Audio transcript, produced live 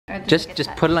Just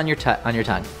put it on your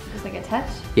tongue. Just like a touch?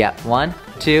 Yeah, 1,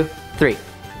 2, 3.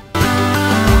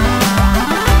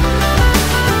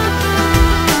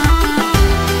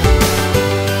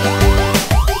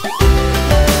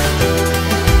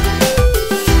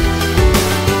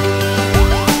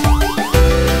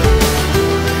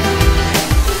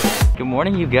 Good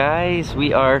morning, you guys.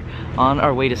 We are on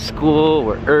our way to school.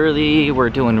 We're early. We're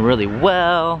doing really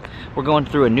well. We're going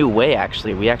through a new way,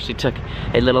 actually. We actually took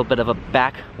a little bit of a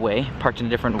back way, parked in a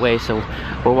different way, so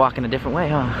we're walking a different way,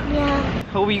 huh? Yeah.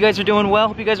 Hope you guys are doing well.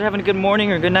 Hope you guys are having a good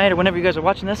morning or good night or whenever you guys are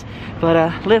watching this.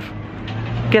 But Liv,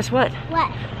 guess what?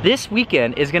 What? This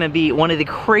weekend is gonna be one of the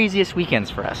craziest weekends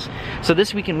for us. So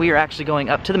this weekend we are actually going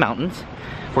up to the mountains.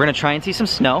 We're gonna try and see some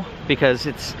snow because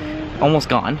it's almost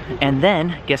gone. And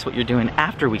then, guess what you're doing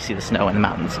after we see the snow in the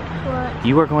mountains? What?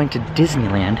 You are going to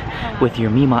Disneyland with your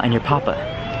Mima and your Papa.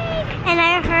 And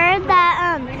I heard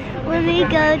that when we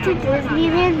go to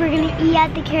Disneyland, we're gonna eat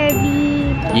at the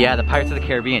Caribbean. Yeah, the Pirates of the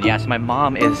Caribbean. Yeah, so my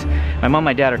mom and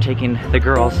my dad are taking the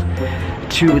girls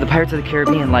to the Pirates of the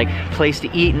Caribbean, like, place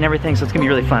to eat and everything, so it's gonna be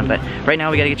really fun. But right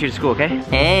now we gotta get you to school, okay?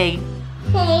 Hey!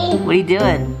 Hey! What are you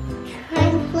doing?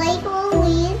 I'm playing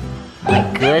Halloween. My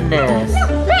goodness.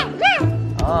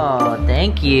 Oh,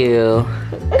 thank you.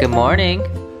 Good morning.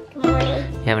 Good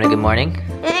morning. You having a good morning?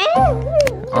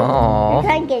 Oh. I'm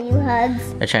trying to get you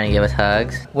hugs. They're trying to give us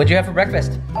hugs. What'd you have for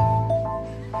breakfast?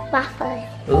 Waffles.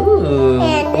 Ooh.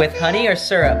 And with honey or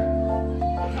syrup?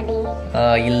 honey.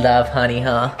 Oh, you love honey,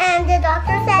 huh? And the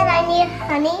doctor said I need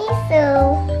honey,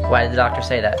 so Why did the doctor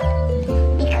say that?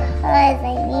 because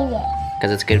I need it.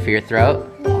 Because it's good for your throat?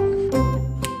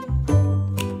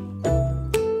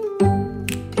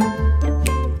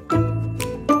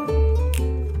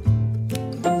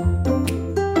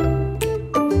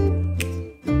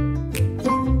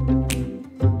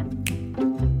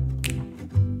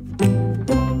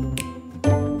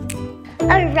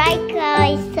 Alright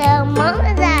guys, so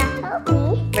Mama's help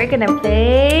me. We're gonna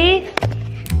play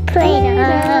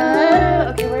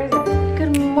Play-Doh. Okay, where is it?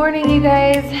 Good morning, you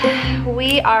guys.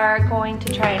 We are going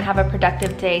to try and have a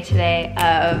productive day today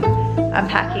of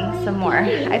unpacking some more.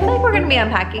 I feel like we're gonna be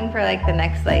unpacking for like the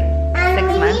next like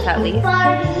 6 months at least,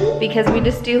 because we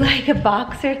just do like a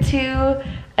box or two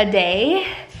a day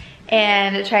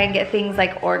and try and get things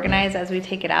like organized as we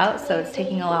take it out, so it's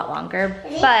taking a lot longer.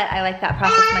 But I like that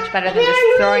process much better than just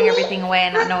throwing everything away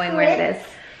and not knowing where it is.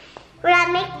 We're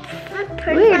gonna make footprints.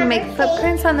 We're gonna on make the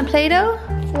footprints on the Play-Doh.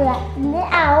 cake. So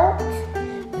now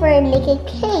we're gonna make a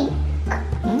cake.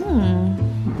 Mm.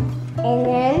 And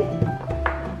then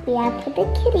we have to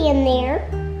put the kitty in there.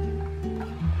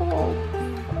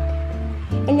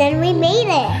 And then we made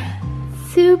it.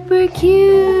 Super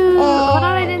cute. Hold on,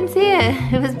 I didn't see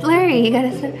it. It was blurry. You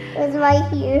gotta see. It was right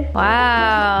here.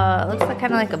 Wow, it looks like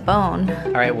kind of like a bone.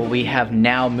 All right, well, we have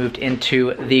now moved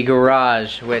into the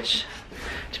garage, which,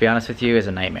 to be honest with you, is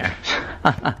a nightmare.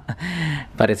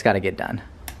 But it's gotta get done.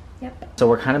 Yep. So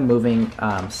we're kind of moving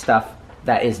stuff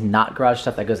that is not garage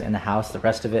stuff that goes in the house, the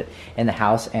rest of it in the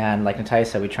house. And like Natalia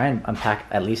said, we try and unpack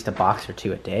at least a box or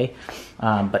two a day.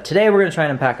 But today we're gonna try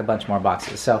and unpack a bunch more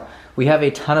boxes. So we have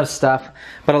a ton of stuff,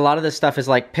 but a lot of this stuff is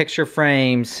like picture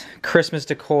frames, Christmas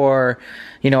decor,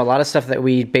 you know, a lot of stuff that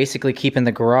we basically keep in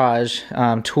the garage,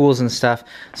 tools and stuff.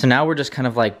 So now we're just kind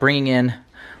of like bringing in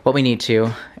what we need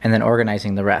to and then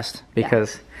organizing the rest,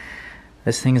 because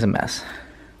this thing is a mess.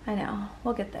 I know.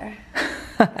 We'll get there.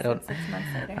 I don't 6 months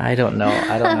later. I don't know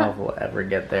if we'll ever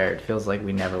get there. It feels like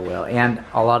we never will. And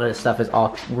a lot of this stuff is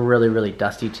all really, really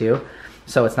dusty too.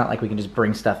 So it's not like we can just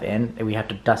bring stuff in. We have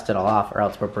to dust it all off, or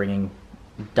else we're bringing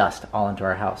dust all into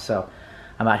our house. So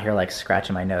I'm out here like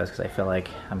scratching my nose because I feel like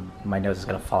my nose is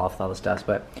gonna fall off with all this dust.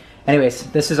 But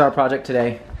anyways, this is our project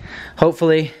today.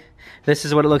 Hopefully this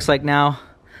is what it looks like now.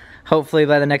 Hopefully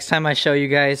by the next time I show you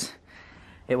guys,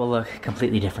 it will look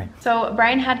completely different. So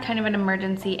Brian had kind of an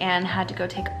emergency and had to go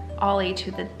take Ollie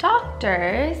to the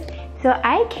doctor's. So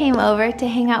I came over to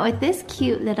hang out with this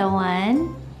cute little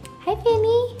one. Hi,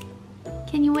 Finny.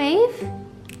 Can you wave?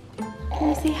 Can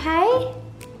you say hi?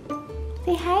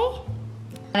 Say hi.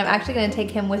 And I'm actually gonna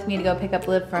take him with me to go pick up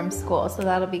Liv from school. So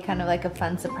that'll be kind of like a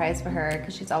fun surprise for her,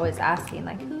 because she's always asking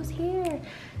like, who's here?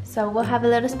 So we'll have a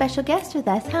little special guest with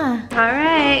us, huh? All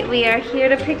right, we are here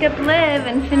to pick up Liv,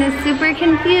 and Finn is super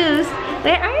confused.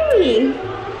 Where are we?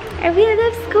 Are we at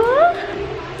Liv's school?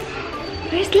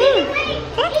 Where's Liv?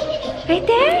 Right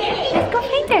there? Let's go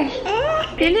find her.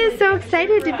 Finn is so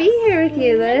excited to be here with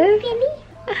you, Liv.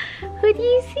 Who do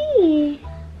you see?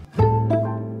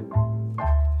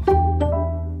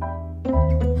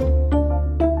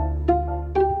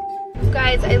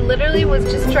 Guys, guys, I literally was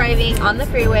just driving on the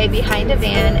freeway behind a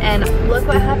van and look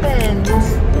what happened.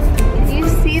 Can you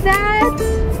see that?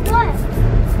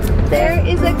 What? There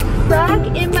is a crack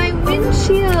in my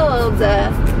windshield.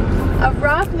 A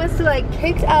rock must have like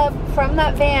kicked up from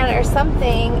that van or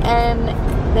something, and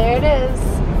there it is.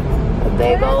 A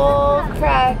big old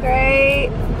crack right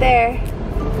there.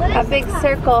 A big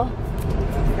circle.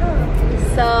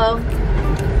 So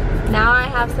now I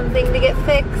have something to get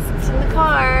fixed in the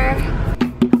car.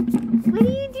 What are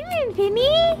you doing,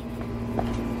 Finny?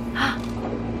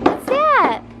 What's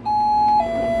that?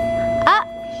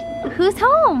 Who's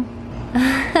home?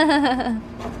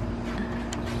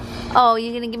 Oh,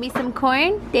 you're gonna give me some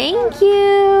corn? Thank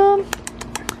you.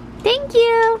 Thank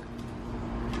you.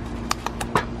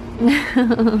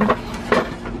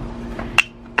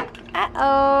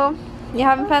 Uh-oh. You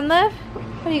having fun, Liv?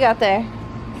 What do you got there?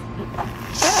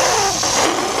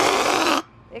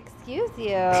 Excuse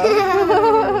you.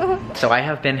 So I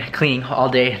have been cleaning all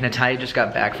day. Natalia just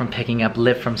got back from picking up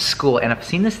Liv from school, and I've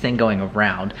seen this thing going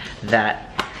around that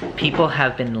people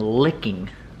have been licking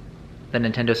the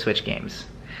Nintendo Switch games.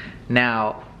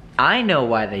 Now, I know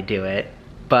why they do it,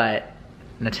 but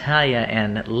Natalia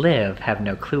and Liv have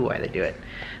no clue why they do it.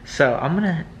 So I'm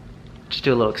gonna just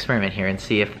do a little experiment here and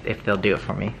see if they'll do it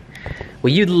for me.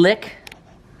 Will you lick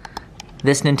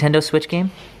this Nintendo Switch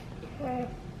game? Sure.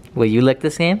 Will you lick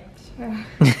this game? Sure.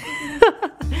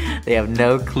 They have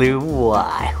no clue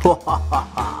why.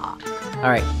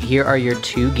 Alright, here are your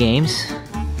two games.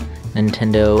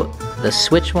 Nintendo, the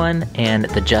Switch one, and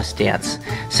the Just Dance.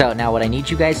 So now what I need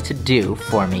you guys to do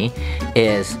for me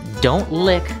is don't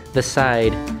lick the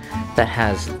side that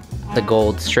has the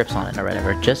gold strips on it or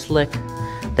whatever. Just lick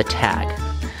the tag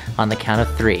on the count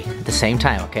of 3 at the same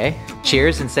time, okay?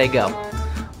 Cheers and say go.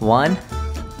 1,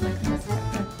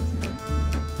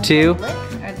 2,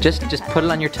 just put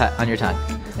it on your tongue.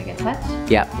 Just like a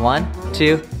touch? Yeah, 1,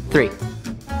 2, 3. Cheers.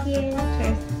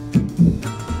 Cheers.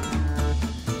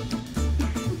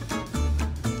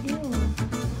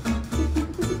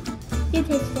 You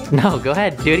taste it. No, go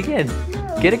ahead, do it again.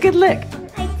 No. Get a good lick.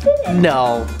 I didn't.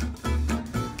 No.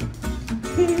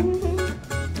 You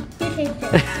taste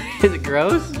it. Is it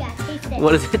gross? Yeah, taste it.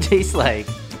 What does it taste like?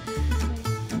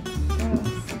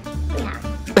 Yeah.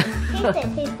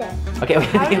 Taste it. Okay,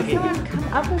 How did okay. someone come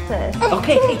up with this?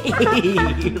 Okay,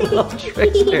 you little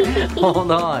trickster.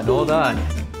 Hold on.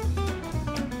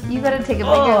 You gotta take a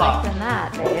bigger lick than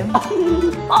that, babe.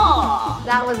 Oh,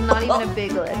 That was not even a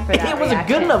big lick for that it was a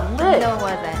good reaction. enough lick. No, it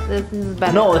wasn't. This is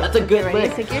better. No, that's a good Ready?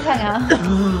 lick. Stick your tongue out.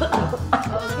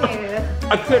 Okay.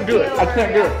 I can't do it. I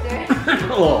can't do it.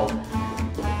 Oh.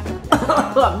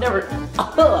 I've never.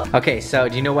 Okay, so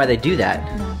do you know why they do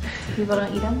that? No. People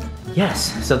don't eat them?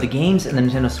 Yes, so the games in the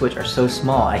Nintendo Switch are so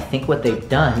small. I think what they've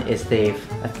done is I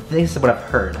think this is what I've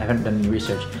heard, I haven't done any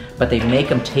research, but they make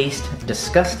them taste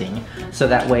disgusting, so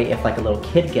that way if like a little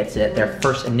kid gets it, their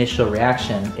first initial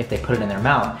reaction, if they put it in their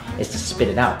mouth, is to spit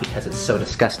it out because it's so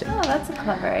disgusting. Oh, that's a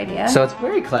clever idea. So it's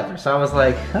very clever, so I was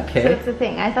like, So okay. it's a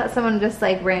thing. I thought someone just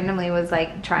like randomly was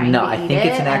like trying No, to I eat think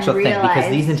it's an it actual and thing, because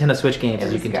these realized Nintendo Switch games, it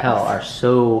as you was can gross. tell, are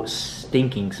so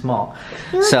stinking small.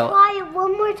 You So, try it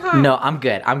one more time. no, I'm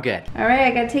good. All right,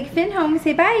 I gotta take Finn home.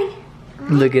 Say bye.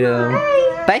 Look at him.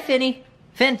 Bye. Bye, Finny.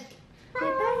 Finn.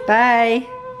 Bye. Bye.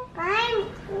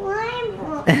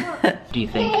 Bye. Do you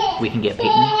think we can get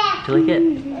Peyton to lick it?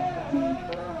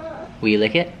 Will you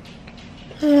lick it?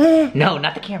 No,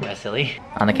 not the camera, silly.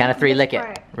 On the count of 3, lick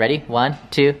it. Ready? 1,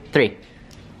 2, 3.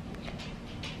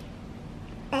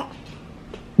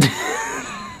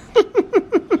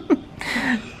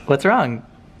 What's wrong?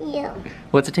 Yeah.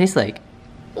 What's it taste like?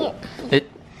 Yeah. It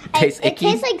tastes It icky?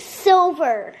 tastes like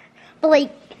silver, but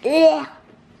like, ugh.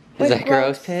 Is that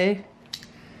gross, Tay?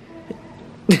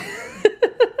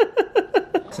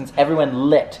 Since everyone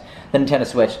licked the Nintendo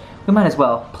Switch, we might as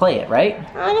well play it, right?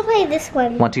 I want to play this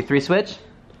one. 1, 2, 3 switch?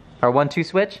 Or 1, 2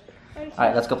 switch?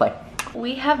 Alright, let's go play.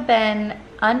 We have been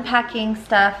unpacking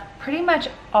stuff pretty much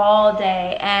all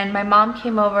day, and my mom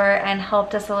came over and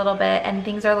helped us a little bit, and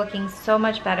things are looking so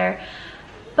much better.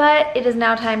 But it is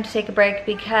now time to take a break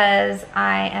because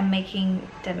I am making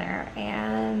dinner,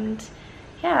 and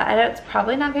yeah, I know it's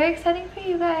probably not very exciting for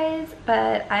you guys,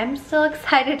 but I'm still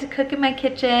excited to cook in my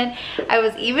kitchen. I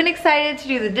was even excited to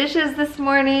do the dishes this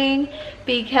morning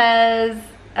because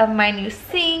of my new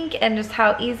sink and just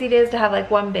how easy it is to have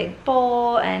like one big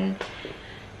bowl, and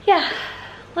yeah,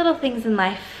 little things in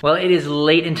life. Well, it is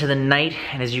late into the night,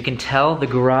 and as you can tell, the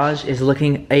garage is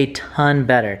looking a ton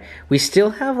better. We still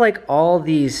have like all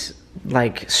these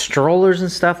like strollers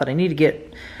and stuff that I need to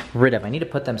get rid of. I need to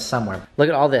put them somewhere. Look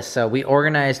at all this. So we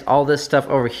organized all this stuff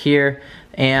over here,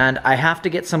 and I have to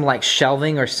get some like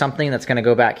shelving or something that's gonna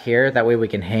go back here. That way we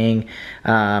can hang,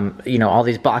 you know, all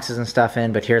these boxes and stuff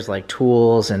in, but here's like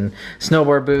tools and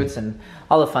snowboard boots and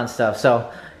all the fun stuff.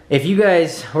 So if you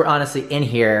guys were honestly in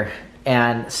here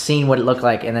and seeing what it looked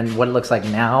like and then what it looks like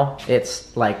now,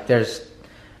 it's like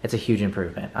it's a huge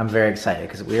improvement. I'm very excited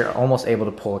because we're almost able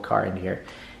to pull a car in here,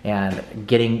 and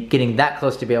getting that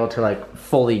close to be able to like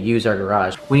fully use our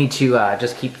garage. We need to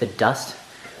just keep the dust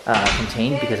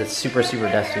contained because it's super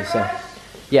dusty. So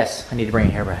yes, I need to bring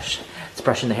a hairbrush. It's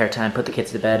brushing the hair time, put the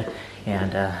kids to bed,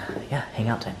 and yeah, hang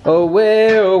out time. Oh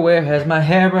where has my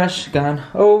hairbrush gone?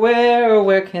 Oh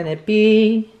where can it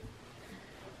be?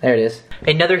 There it is.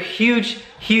 Another huge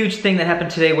thing that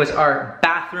happened today was our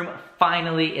bathroom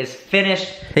finally is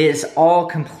finished. It is all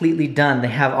completely done. They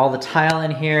have all the tile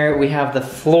in here. We have the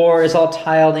floor is all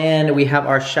tiled in. We have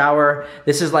our shower.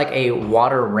 This is like a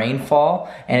water rainfall,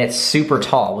 and it's super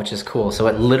tall, which is cool. So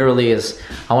it literally is,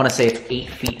 I wanna say it's 8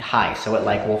 feet high. So it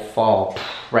like will fall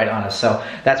right on us. So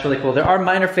that's really cool. There are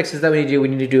minor fixes that we need to do. We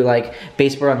need to do like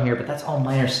baseboard on here, but that's all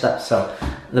minor stuff. So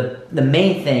the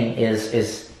main thing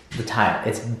is the tile.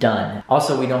 It's done.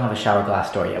 Also, we don't have a shower glass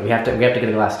door yet. We have to get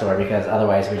a glass door because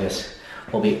otherwise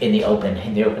we'll be in the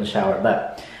open shower.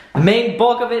 But the main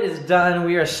bulk of it is done.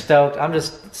 We are stoked. I'm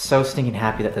just so stinking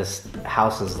happy that this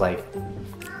house is like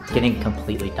getting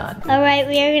completely done. All right,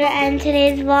 we are gonna end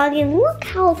today's vlog, and look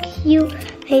how cute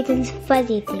Peyton's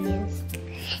fuzzy thing is.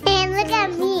 And look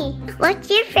at me. What's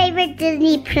your favorite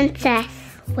Disney princess?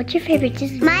 What's your favorite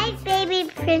Disney? My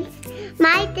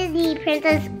Disney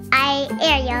princess,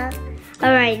 Ariel.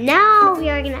 All right, now we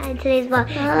are gonna end today's vlog.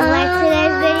 If you like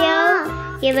today's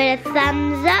video, give it a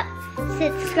thumbs up.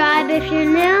 Subscribe if you're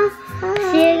new.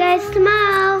 See you guys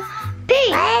tomorrow.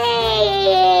 Peace.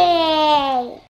 Bye.